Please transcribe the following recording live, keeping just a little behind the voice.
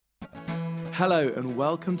Hello and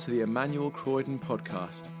welcome to the Emmanuel Croydon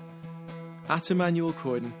podcast. At Emmanuel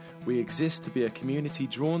Croydon, we exist to be a community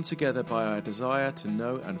drawn together by our desire to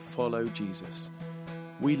know and follow Jesus.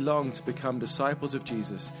 We long to become disciples of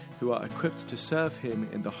Jesus who are equipped to serve him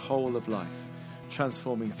in the whole of life,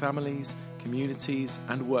 transforming families, communities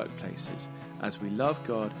and workplaces as we love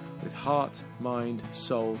God with heart, mind,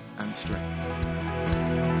 soul and strength.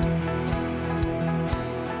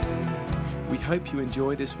 We hope you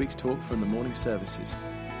enjoy this week's talk from the morning services.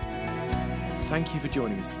 Thank you for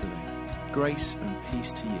joining us today. Grace and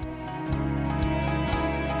peace to you.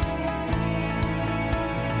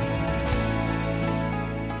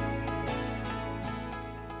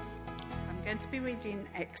 I'm going to be reading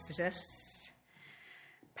Exodus,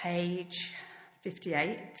 page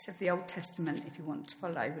 58 of the Old Testament, if you want to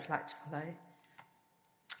follow, would like to follow.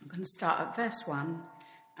 I'm going to start at verse 1,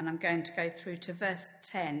 and I'm going to go through to verse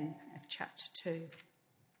 10 of chapter 2.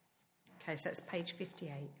 Okay, so it's page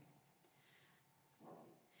 58.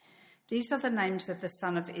 These are the names of the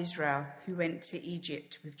son of Israel who went to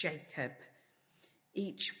Egypt with Jacob,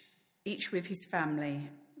 each with his family: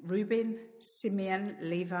 Reuben, Simeon,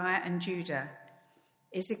 Levi, and Judah;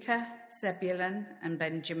 Issachar, Zebulun, and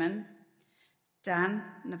Benjamin; Dan,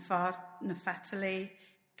 Naphtali,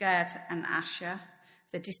 Gad, and Asher.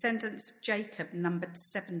 The descendants of Jacob numbered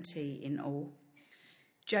 70 in all.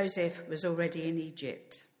 Joseph was already in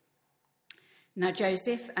Egypt. Now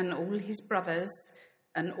Joseph and all his brothers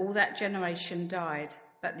and all that generation died,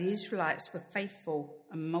 but the Israelites were faithful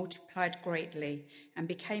and multiplied greatly and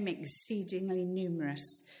became exceedingly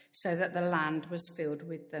numerous, so that the land was filled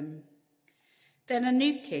with them. Then a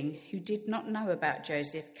new king who did not know about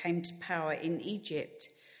Joseph came to power in Egypt.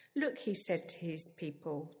 "Look," he said to his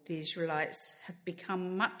people, "the Israelites have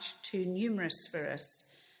become much too numerous for us.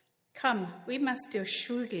 Come, we must deal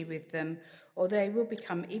shrewdly with them, or they will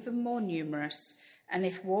become even more numerous. And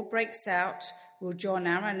if war breaks out, we'll join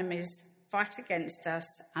our enemies, fight against us,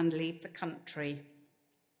 and leave the country."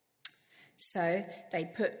 So they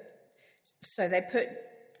put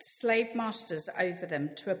slave masters over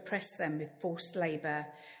them to oppress them with forced labour,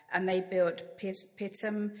 and they built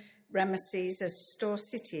Pithom, Ramesses as store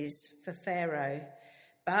cities for Pharaoh.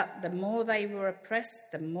 But the more they were oppressed,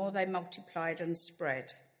 the more they multiplied and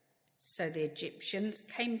spread. So the Egyptians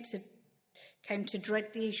came to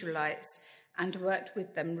dread the Israelites and worked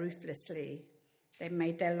with them ruthlessly. They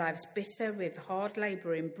made their lives bitter with hard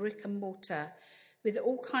labour in brick and mortar, with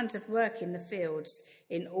all kinds of work in the fields.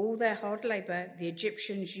 In all their hard labour, the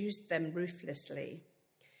Egyptians used them ruthlessly.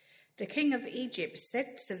 The king of Egypt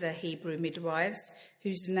said to the Hebrew midwives,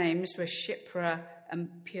 whose names were Shiphrah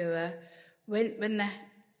and Puah,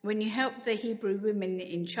 when you help the Hebrew women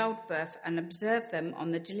in childbirth and observe them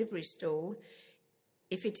on the delivery stool,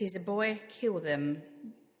 if it is a boy, kill them.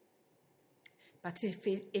 But if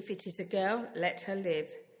it is a girl, let her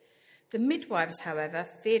live. The midwives, however,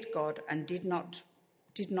 feared God and did not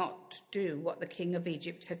do what the king of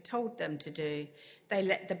Egypt had told them to do. They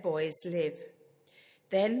let the boys live.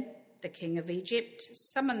 Then the king of Egypt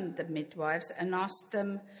summoned the midwives and asked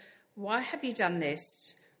them, "Why have you done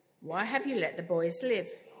this? Why have you let the boys live?"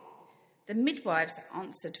 The midwives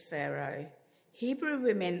answered Pharaoh, "Hebrew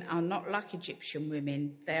women are not like Egyptian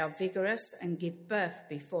women. They are vigorous and give birth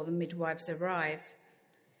before the midwives arrive."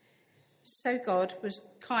 So God was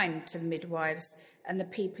kind to the midwives, and the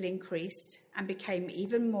people increased and became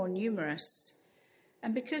even more numerous.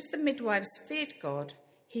 And because the midwives feared God,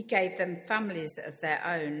 he gave them families of their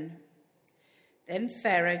own. Then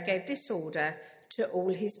Pharaoh gave this order to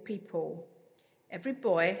all his people: "Every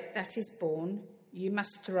boy that is born you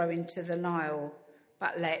must throw into the Nile,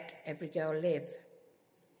 but let every girl live."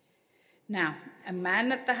 Now, a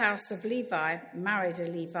man of the house of Levi married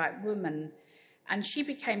a Levite woman, and she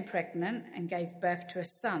became pregnant and gave birth to a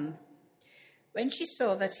son. When she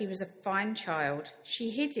saw that he was a fine child, she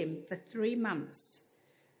hid him for 3 months.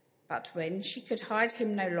 But when she could hide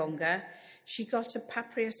him no longer, she got a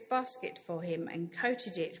papyrus basket for him and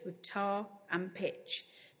coated it with tar and pitch.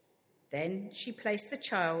 Then she placed the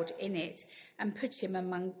child in it and put him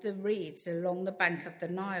among the reeds along the bank of the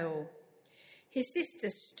Nile. His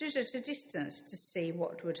sisters stood at a distance to see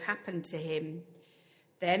what would happen to him.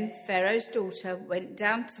 Then Pharaoh's daughter went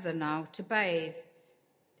down to the Nile to bathe,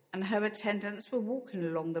 and her attendants were walking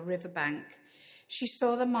along the riverbank. She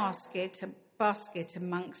saw the basket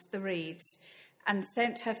amongst the reeds and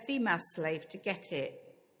sent her female slave to get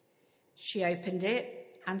it. She opened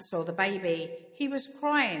it and saw the baby. He was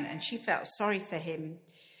crying, and she felt sorry for him.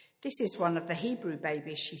 "This is one of the Hebrew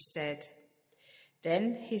babies," she said.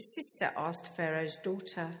 Then his sister asked Pharaoh's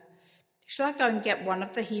daughter, "Shall I go and get one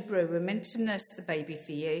of the Hebrew women to nurse the baby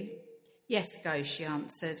for you?" "Yes, go," she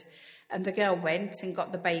answered. And the girl went and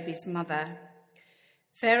got the baby's mother.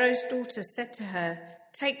 Pharaoh's daughter said to her,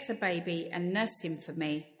 "Take the baby and nurse him for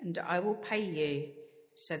me, and I will pay you."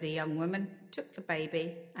 So the young woman took the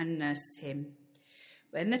baby and nursed him.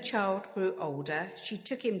 When the child grew older, she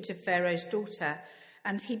took him to Pharaoh's daughter,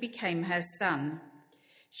 and he became her son.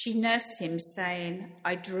 She nursed him, saying,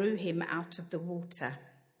 "I drew him out of the water."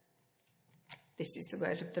 This is the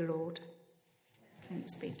word of the Lord.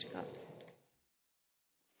 Thanks be to God.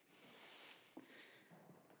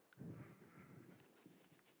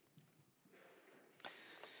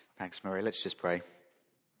 Thanks, Marie. Let's just pray.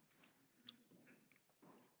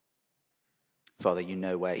 Father, you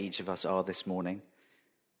know where each of us are this morning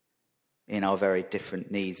in our very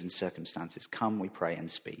different needs and circumstances. Come, we pray,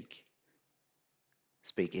 and speak.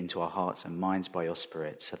 Speak into our hearts and minds by your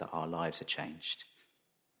Spirit so that our lives are changed.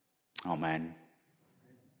 Amen.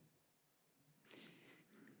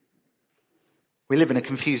 We live in a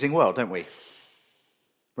confusing world, don't we?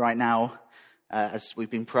 Right now, as we've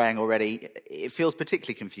been praying already, it feels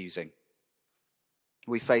particularly confusing.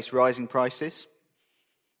 We face rising prices,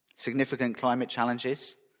 significant climate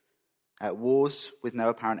challenges, wars with no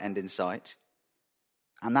apparent end in sight,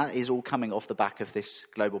 and that is all coming off the back of this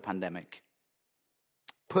global pandemic.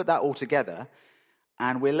 Put that all together,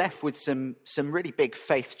 and we're left with some really big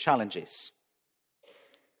faith challenges.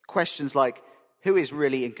 Questions like, who is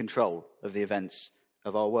really in control of the events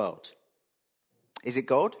of our world? Is it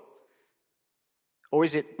God? Or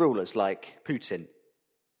is it rulers like Putin,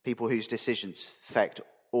 people whose decisions affect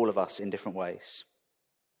all of us in different ways?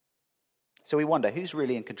 So we wonder, who's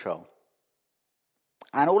really in control?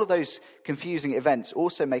 And all of those confusing events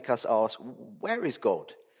also make us ask, where is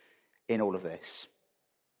God in all of this?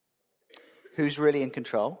 Who's really in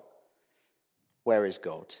control? Where is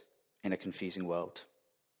God in a confusing world?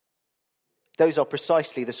 Those are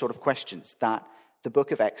precisely the sort of questions that the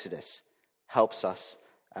book of Exodus helps us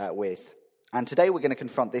with. And today we're going to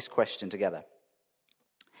confront this question together.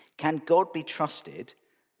 Can God be trusted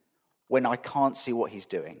when I can't see what he's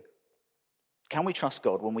doing? Can we trust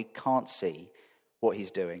God when we can't see what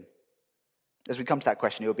he's doing? As we come to that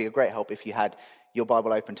question, it would be a great help if you had your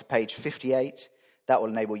Bible open to page 58. That will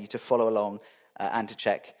enable you to follow along and to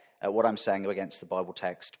check what I'm saying against the Bible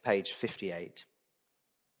text, page 58.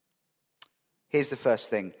 Here's the first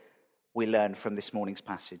thing we learn from this morning's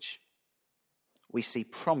passage. We see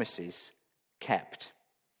promises kept.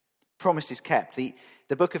 Promises kept. The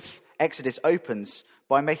book of Exodus opens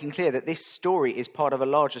by making clear that this story is part of a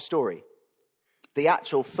larger story. The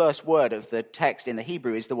actual first word of the text in the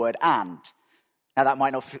Hebrew is the word "and." Now that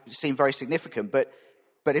might not seem very significant, but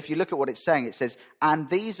if you look at what it's saying, it says, "And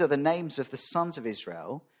these are the names of the sons of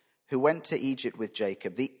Israel who went to Egypt with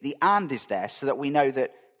Jacob." The "and" is there so that we know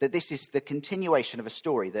that this is the continuation of a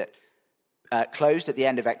story that closed at the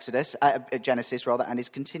end of Genesis, and is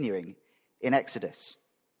continuing in Exodus.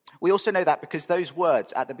 We also know that because those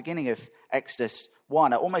words at the beginning of Exodus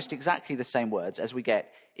 1 are almost exactly the same words as we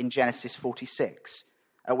get in Genesis 46,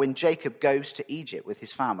 when Jacob goes to Egypt with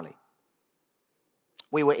his family.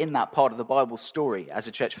 We were in that part of the Bible story as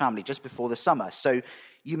a church family just before the summer. So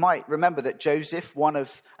you might remember that Joseph, one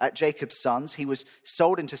of Jacob's sons, he was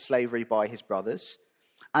sold into slavery by his brothers.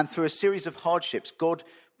 And through a series of hardships, God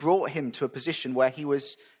brought him to a position where he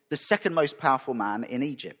was the second most powerful man in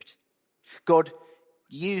Egypt. God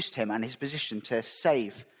used him and his position to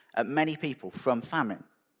save many people from famine.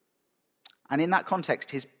 And in that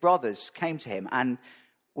context, his brothers came to him and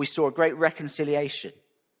we saw a great reconciliation.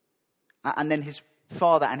 And then his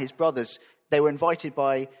father and his brothers, they were invited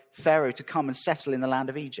by Pharaoh to come and settle in the land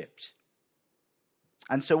of Egypt.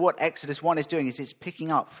 And so what Exodus 1 is doing is it's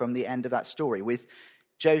picking up from the end of that story with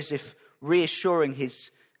Joseph reassuring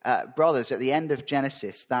his brothers at the end of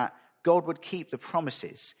Genesis that God would keep the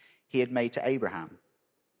promises he had made to Abraham.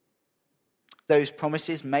 Those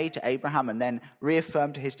promises made to Abraham and then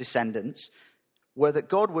reaffirmed to his descendants were that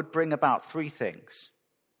God would bring about three things: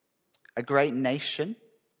 a great nation,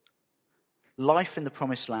 life in the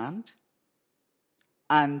promised land,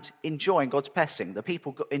 and enjoying God's blessing, the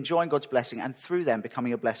people enjoying God's blessing and through them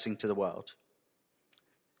becoming a blessing to the world.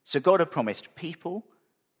 So God had promised people,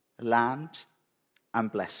 land, and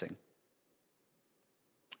blessing.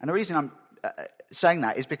 And the reason I'm saying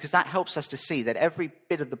that is because that helps us to see that every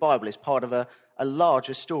bit of the Bible is part of a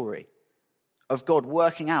larger story of God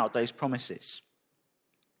working out those promises.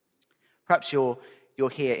 Perhaps you're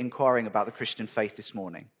here inquiring about the Christian faith this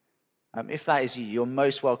morning. If that is you, you're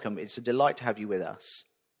most welcome. It's a delight to have you with us.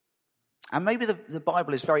 And maybe the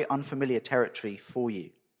Bible is very unfamiliar territory for you.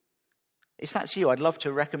 If that's you, I'd love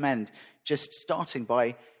to recommend just starting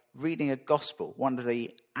by reading a gospel, one of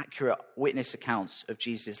the accurate witness accounts of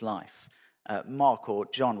Jesus' life. Mark or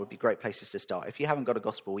John would be great places to start. If you haven't got a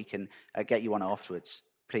gospel, we can get you one afterwards.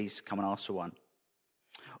 Please come and ask for one.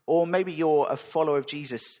 Or maybe you're a follower of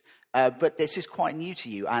Jesus, but this is quite new to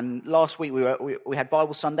you. And last week we had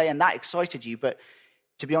Bible Sunday, and that excited you. But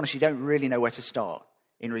to be honest, you don't really know where to start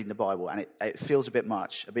in reading the Bible, and it feels a bit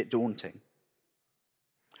much, a bit daunting.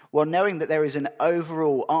 Well, knowing that there is an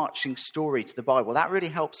overall arching story to the Bible, that really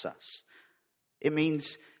helps us. It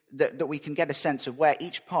means that we can get a sense of where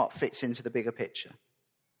each part fits into the bigger picture.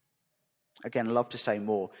 Again, I'd love to say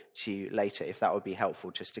more to you later, if that would be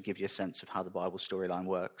helpful, just to give you a sense of how the Bible storyline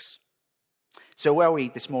works. So where are we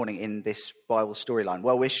this morning in this Bible storyline?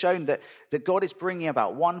 Well, we're shown that God is bringing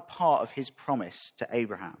about one part of his promise to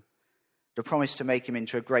Abraham, the promise to make him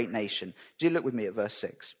into a great nation. Do look with me at verse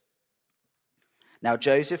 6. Now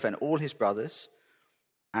Joseph and all his brothers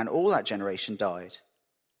and all that generation died.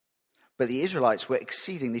 But the Israelites were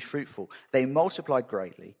exceedingly fruitful. They multiplied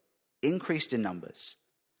greatly, increased in numbers,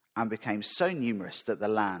 and became so numerous that the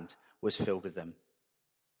land was filled with them.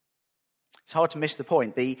 It's hard to miss the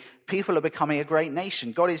point. The people are becoming a great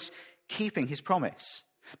nation. God is keeping his promise.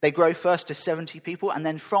 They grow first to 70 people, and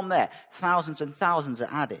then from there, thousands and thousands are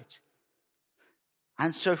added.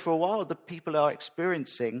 And so for a while, the people are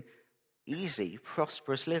experiencing easy,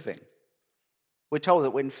 prosperous living. We're told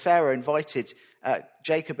that when Pharaoh invited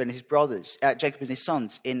Jacob and his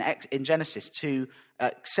sons in Genesis to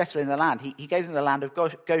settle in the land, he gave them the land of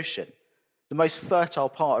Goshen, the most fertile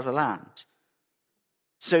part of the land.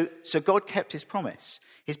 So God kept his promise.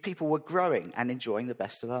 His people were growing and enjoying the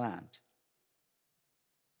best of the land.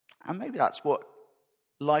 And maybe that's what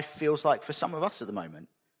life feels like for some of us at the moment.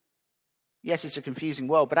 Yes, it's a confusing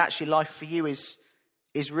world, but actually life for you is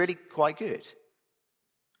really quite good.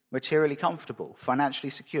 Materially comfortable, financially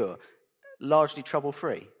secure, largely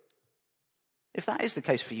trouble-free. If that is the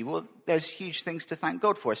case for you, well, there's huge things to thank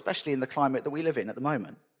God for, especially in the climate that we live in at the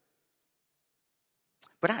moment.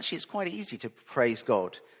 But actually, it's quite easy to praise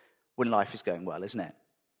God when life is going well, isn't it?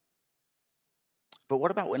 But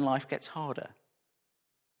what about when life gets harder?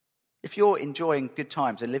 If you're enjoying good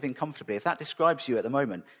times and living comfortably, if that describes you at the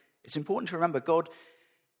moment, it's important to remember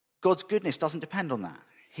God's goodness doesn't depend on that.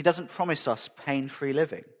 He doesn't promise us pain-free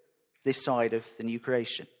living this side of the new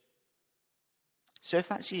creation. So if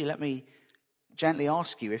that's you, let me gently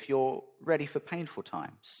ask you if you're ready for painful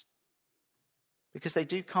times. Because they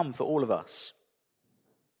do come for all of us.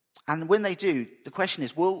 And when they do, the question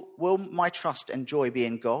is, will my trust and joy be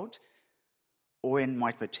in God or in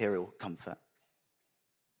my material comfort?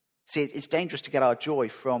 See, it's dangerous to get our joy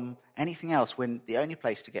from anything else when the only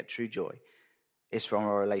place to get true joy is from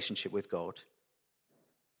our relationship with God.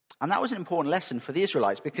 And that was an important lesson for the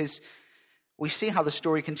Israelites because we see how the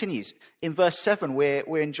story continues. In verse 7,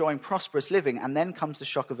 we're enjoying prosperous living, and then comes the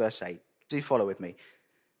shock of verse 8. Do follow with me.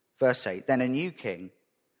 Verse 8, then a new king,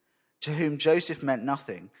 to whom Joseph meant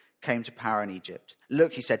nothing, came to power in Egypt.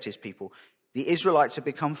 Look, he said to his people, the Israelites have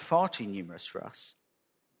become far too numerous for us.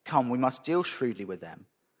 Come, we must deal shrewdly with them,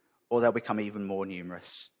 or they'll become even more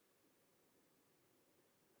numerous.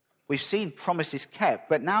 We've seen promises kept,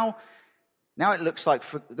 but now it looks like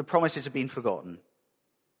the promises have been forgotten.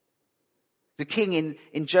 The king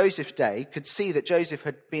in Joseph's day could see that Joseph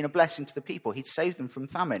had been a blessing to the people. He'd saved them from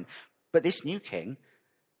famine. But this new king,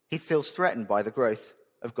 he feels threatened by the growth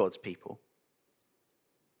of God's people.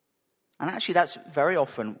 And actually, that's very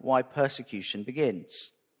often why persecution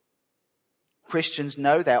begins. Christians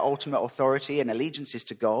know their ultimate authority and allegiance is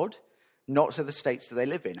to God, not to the states that they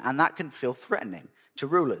live in. And that can feel threatening to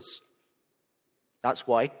rulers. That's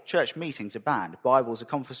why church meetings are banned, Bibles are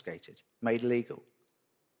confiscated, made illegal.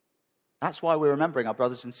 That's why we're remembering our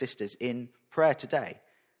brothers and sisters in prayer today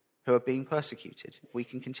who are being persecuted. We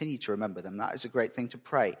can continue to remember them. That is a great thing to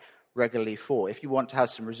pray regularly for. If you want to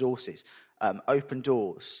have some resources, Open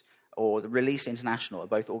Doors or the Release International are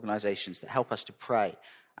both organisations that help us to pray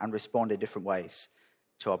and respond in different ways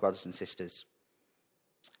to our brothers and sisters.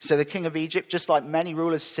 So the king of Egypt, just like many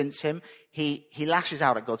rulers since him, he lashes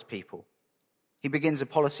out at God's people. He begins a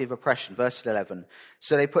policy of oppression, verse 11.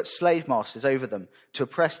 So they put slave masters over them to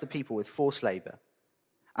oppress the people with forced labour.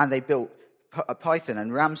 And they built Pithom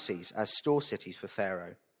and Ramses as store cities for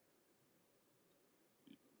Pharaoh.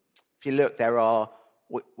 If you look,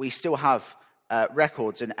 we still have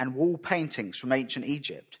records and wall paintings from ancient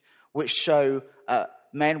Egypt, which show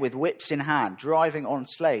men with whips in hand driving on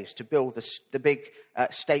slaves to build the big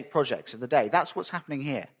state projects of the day. That's what's happening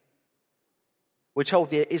here. We're told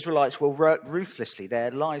the Israelites were worked ruthlessly.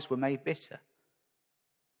 Their lives were made bitter.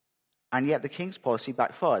 And yet the king's policy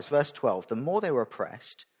backfires. Verse 12, the more they were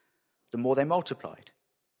oppressed, the more they multiplied.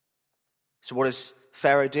 So what does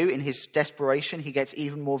Pharaoh do? In his desperation, he gets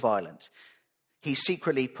even more violent. He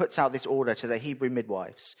secretly puts out this order to the Hebrew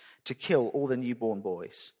midwives to kill all the newborn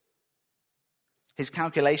boys. His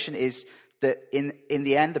calculation is that in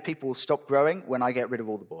the end, the people will stop growing when I get rid of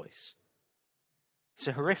all the boys. It's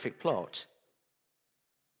a horrific plot.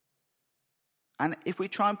 And if we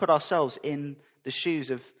try and put ourselves in the shoes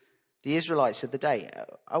of the Israelites of the day,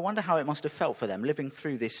 I wonder how it must have felt for them living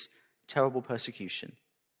through this terrible persecution.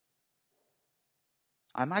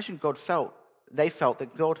 I imagine they felt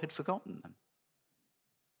that God had forgotten them.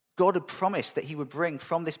 God had promised that he would bring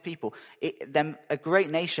from this people them a great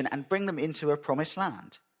nation and bring them into a promised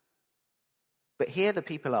land. But here the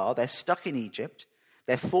people are, they're stuck in Egypt,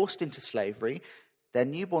 they're forced into slavery, their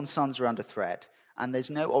newborn sons are under threat, and there's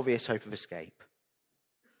no obvious hope of escape.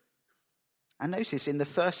 And notice in the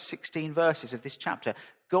first 16 verses of this chapter,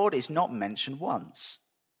 God is not mentioned once.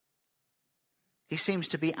 He seems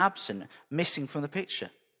to be absent, missing from the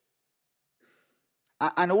picture.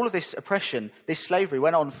 And all of this oppression, this slavery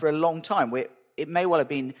went on for a long time. It may well have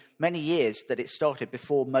been many years that it started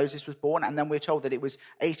before Moses was born, and then we're told that it was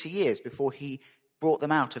 80 years before he brought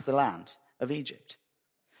them out of the land of Egypt.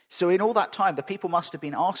 So in all that time, the people must have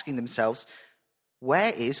been asking themselves,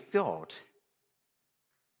 where is God?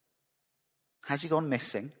 Has he gone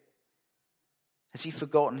missing? Has he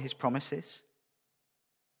forgotten his promises?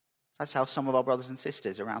 That's how some of our brothers and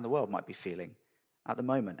sisters around the world might be feeling at the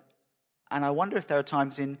moment. And I wonder if there are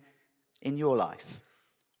times in your life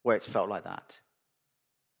where it's felt like that.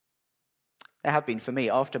 There have been for me.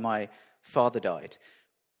 After my father died,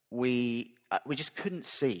 we just couldn't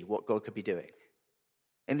see what God could be doing.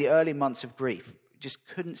 In the early months of grief, we just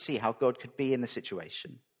couldn't see how God could be in the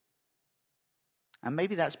situation. And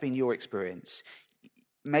maybe that's been your experience.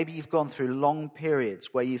 Maybe you've gone through long periods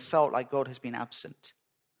where you felt like God has been absent.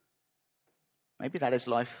 Maybe that is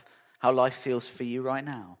how life feels for you right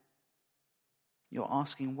now. You're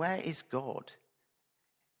asking, where is God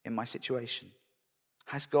in my situation?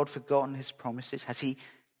 Has God forgotten his promises? Has he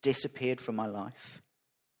disappeared from my life?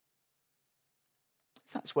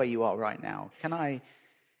 If that's where you are right now, can I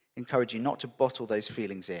encourage you not to bottle those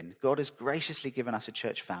feelings in? God has graciously given us a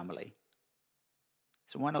church family.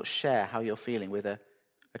 So why not share how you're feeling with a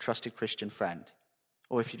trusted Christian friend?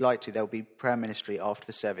 Or if you'd like to, there'll be prayer ministry after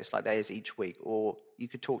the service like there is each week. Or you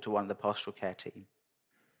could talk to one of the pastoral care team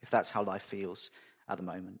if that's how life feels at the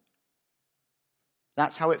moment.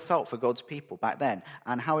 That's how it felt for God's people back then,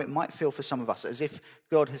 and how it might feel for some of us, as if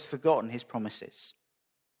God has forgotten his promises.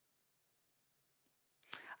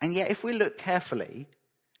 And yet, if we look carefully,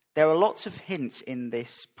 there are lots of hints in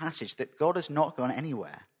this passage that God has not gone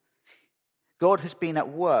anywhere. God has been at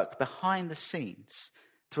work behind the scenes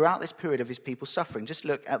throughout this period of his people's suffering. Just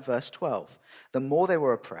look at verse 12. The more they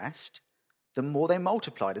were oppressed, the more they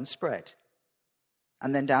multiplied and spread.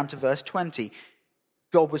 And then down to verse 20.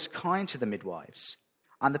 God was kind to the midwives,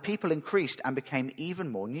 and the people increased and became even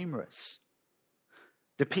more numerous.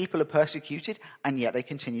 The people are persecuted, and yet they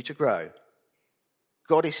continue to grow.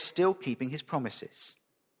 God is still keeping his promises.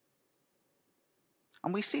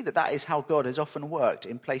 And we see that is how God has often worked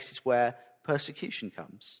in places where persecution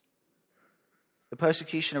comes. The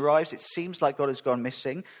persecution arrives, it seems like God has gone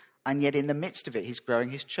missing, and yet in the midst of it, he's growing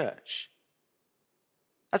his church.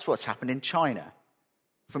 That's what's happened in China.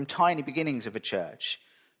 From tiny beginnings of a church,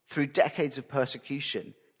 through decades of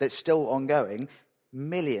persecution that's still ongoing,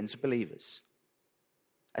 millions of believers.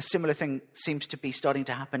 A similar thing seems to be starting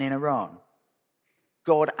to happen in Iran.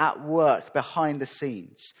 God at work behind the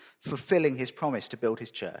scenes, fulfilling his promise to build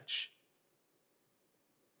his church.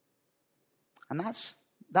 And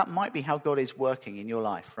that might be how God is working in your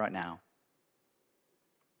life right now.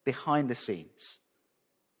 Behind the scenes.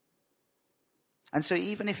 And so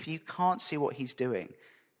even if you can't see what he's doing,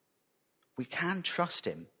 we can trust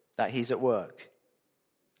him that he's at work.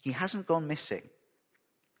 He hasn't gone missing.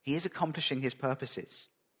 He is accomplishing his purposes.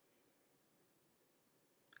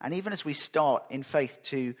 And even as we start in faith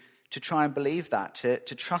to try and believe that,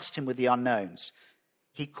 to trust him with the unknowns,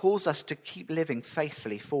 he calls us to keep living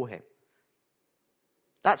faithfully for him.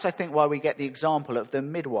 That's, I think, why we get the example of the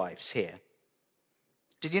midwives here.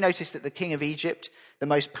 Did you notice that the king of Egypt, the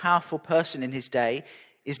most powerful person in his day,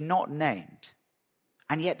 is not named?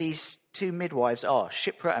 And yet these two midwives are,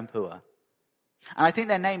 Shiphrah and Puah. And I think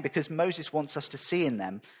they're named because Moses wants us to see in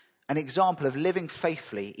them an example of living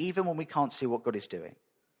faithfully, even when we can't see what God is doing.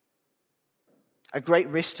 A great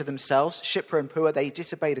risk to themselves, Shiphrah and Puah, they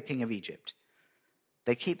disobey the king of Egypt.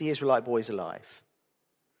 They keep the Israelite boys alive.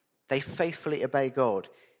 They faithfully obey God,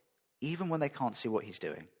 even when they can't see what he's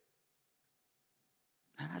doing.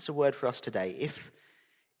 And that's a word for us today.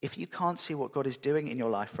 If you can't see what God is doing in your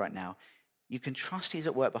life right now, You can trust he's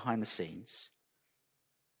at work behind the scenes.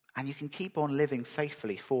 And you can keep on living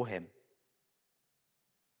faithfully for him.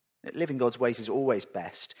 Living God's ways is always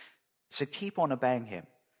best. So keep on obeying him,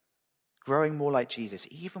 growing more like Jesus,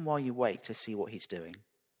 even while you wait to see what he's doing.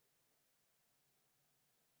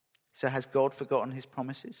 So has God forgotten his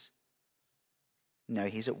promises? No,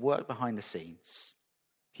 he's at work behind the scenes.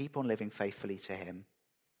 Keep on living faithfully to him.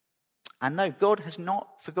 And no, God has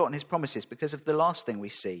not forgotten his promises, because of the last thing we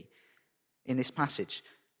see in this passage.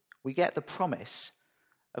 We get the promise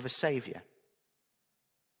of a saviour.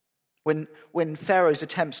 When Pharaoh's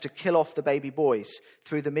attempts to kill off the baby boys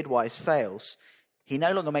through the midwives fails, he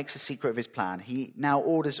no longer makes a secret of his plan. He now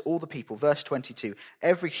orders all the people, verse 22,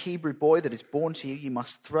 every Hebrew boy that is born to you, you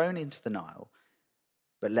must throw into the Nile,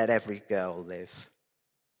 but let every girl live.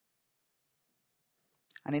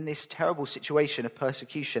 And in this terrible situation of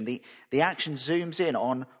persecution, the action zooms in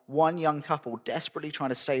on one young couple desperately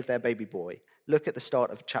trying to save their baby boy. Look at the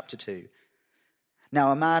start of chapter 2.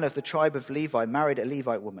 Now a man of the tribe of Levi married a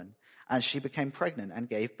Levite woman, and she became pregnant and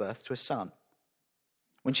gave birth to a son.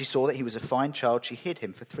 When she saw that he was a fine child, she hid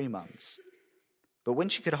him for 3 months. But when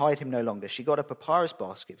she could hide him no longer, she got a papyrus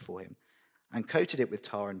basket for him and coated it with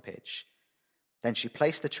tar and pitch. Then she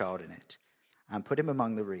placed the child in it and put him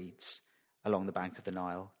among the reeds along the bank of the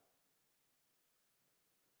Nile.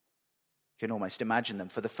 You can almost imagine them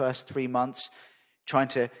for the first 3 months trying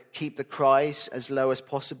to keep the cries as low as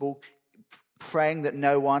possible, praying that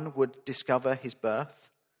no one would discover his birth.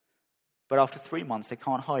 But after 3 months, they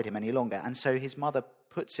can't hide him any longer. And so his mother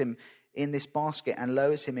puts him in this basket and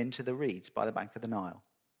lowers him into the reeds by the bank of the Nile.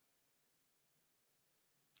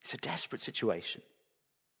 It's a desperate situation.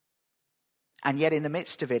 And yet in the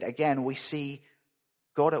midst of it, again, we see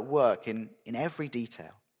God at work in every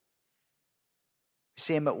detail. We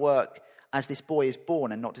see him at work as this boy is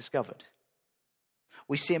born and not discovered.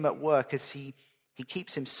 We see him at work as he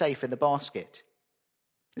keeps him safe in the basket.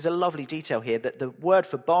 There's a lovely detail here that the word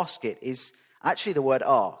for basket is actually the word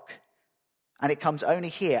ark. And it comes only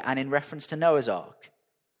here and in reference to Noah's ark.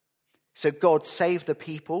 So God saved the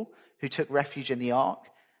people who took refuge in the ark.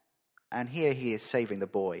 And here he is saving the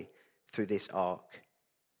boy through this ark.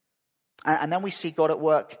 And then we see God at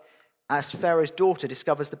work as Pharaoh's daughter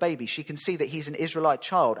discovers the baby. She can see that he's an Israelite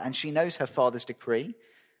child and she knows her father's decree.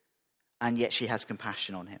 And yet she has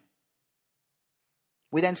compassion on him.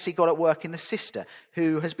 We then see God at work in the sister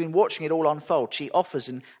who has been watching it all unfold. She offers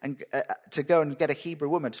to go and get a Hebrew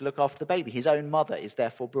woman to look after the baby. His own mother is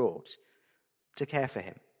therefore brought to care for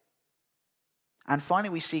him. And finally,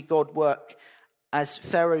 we see God work as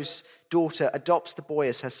Pharaoh's daughter adopts the boy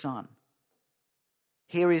as her son.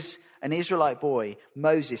 Here is an Israelite boy,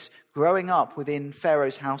 Moses, growing up within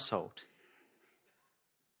Pharaoh's household.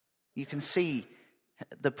 You can see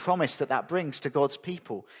the promise that brings to God's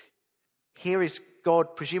people. Here is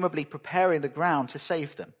God presumably preparing the ground to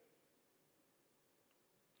save them.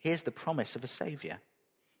 Here's the promise of a saviour.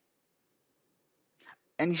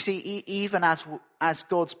 And you see, even as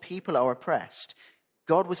God's people are oppressed,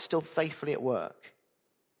 God was still faithfully at work,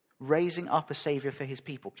 raising up a saviour for his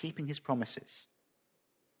people, keeping his promises.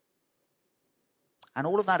 And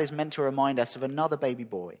all of that is meant to remind us of another baby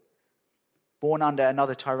boy, born under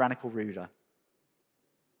another tyrannical ruler.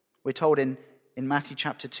 We're told in Matthew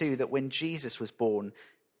chapter 2 that when Jesus was born,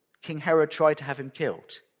 King Herod tried to have him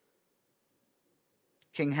killed.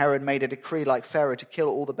 King Herod made a decree like Pharaoh to kill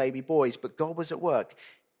all the baby boys, but God was at work.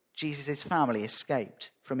 Jesus' family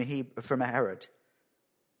escaped from a Herod.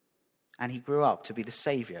 And he grew up to be the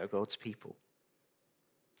saviour of God's people.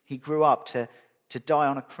 He grew up to die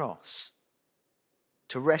on a cross,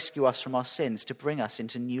 to rescue us from our sins, to bring us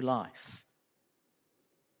into new life.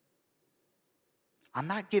 And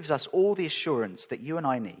that gives us all the assurance that you and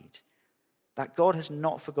I need, that God has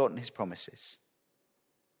not forgotten his promises.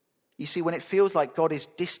 You see, when it feels like God is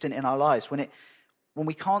distant in our lives, when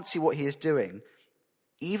we can't see what he is doing,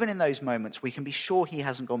 even in those moments, we can be sure he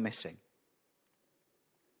hasn't gone missing.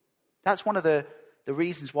 That's one of the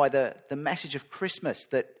reasons why the message of Christmas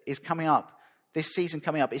that is coming up, this season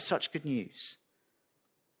coming up, is such good news.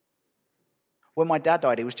 When my dad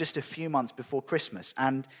died, it was just a few months before Christmas.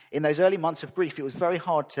 And in those early months of grief, it was very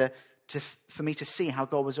hard for me to see how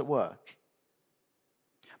God was at work.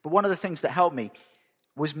 But one of the things that helped me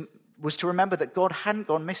was to remember that God hadn't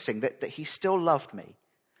gone missing, that he still loved me.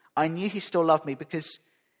 I knew he still loved me because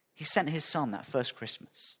he sent his son that first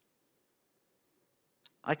Christmas.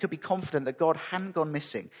 I could be confident that God hadn't gone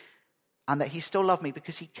missing and that he still loved me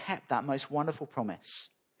because he kept that most wonderful promise.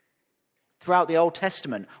 Throughout the Old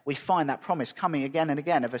Testament, we find that promise coming again and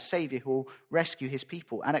again of a saviour who will rescue his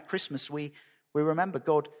people. And at Christmas, we remember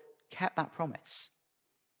God kept that promise.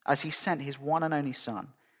 as he sent his one and only Son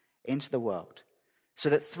into the world, so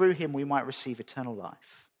that through him we might receive eternal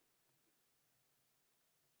life.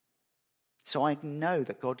 So I know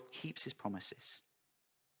that God keeps his promises,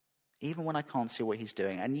 even when I can't see what he's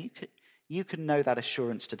doing. And you can know that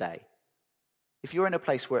assurance today. If you're in a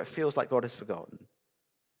place where it feels like God has forgotten,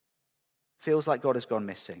 feels like God has gone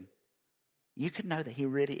missing, you can know that he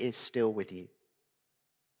really is still with you.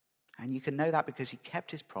 And you can know that because he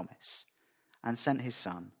kept his promise and sent his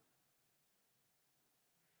Son.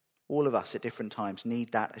 All of us at different times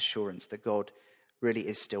need that assurance that God really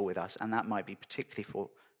is still with us. And that might be particularly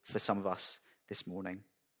for some of us this morning.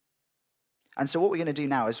 And so what we're going to do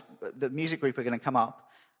now is the music group are going to come up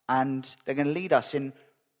and they're going to lead us in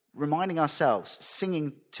reminding ourselves,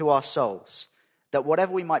 singing to our souls, that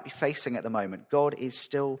whatever we might be facing at the moment, God is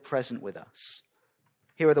still present with us.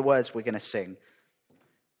 Here are the words we're going to sing.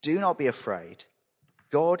 Do not be afraid.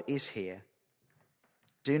 God is here.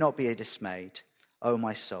 Do not be dismayed, O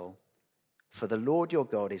my soul, for the Lord your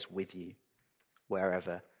God is with you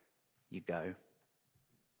wherever you go.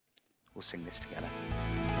 We'll sing this together.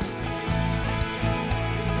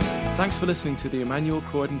 Thanks for listening to the Emmanuel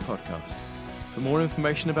Croydon podcast. For more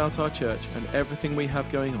information about our church and everything we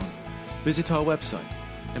have going on, visit our website,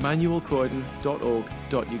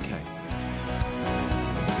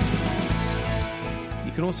 emmanuelcroydon.org.uk.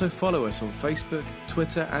 You can also follow us on Facebook,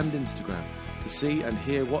 Twitter and Instagram to see and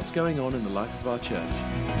hear what's going on in the life of our church.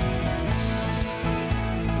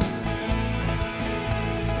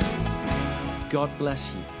 God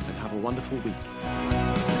bless you and have a wonderful week.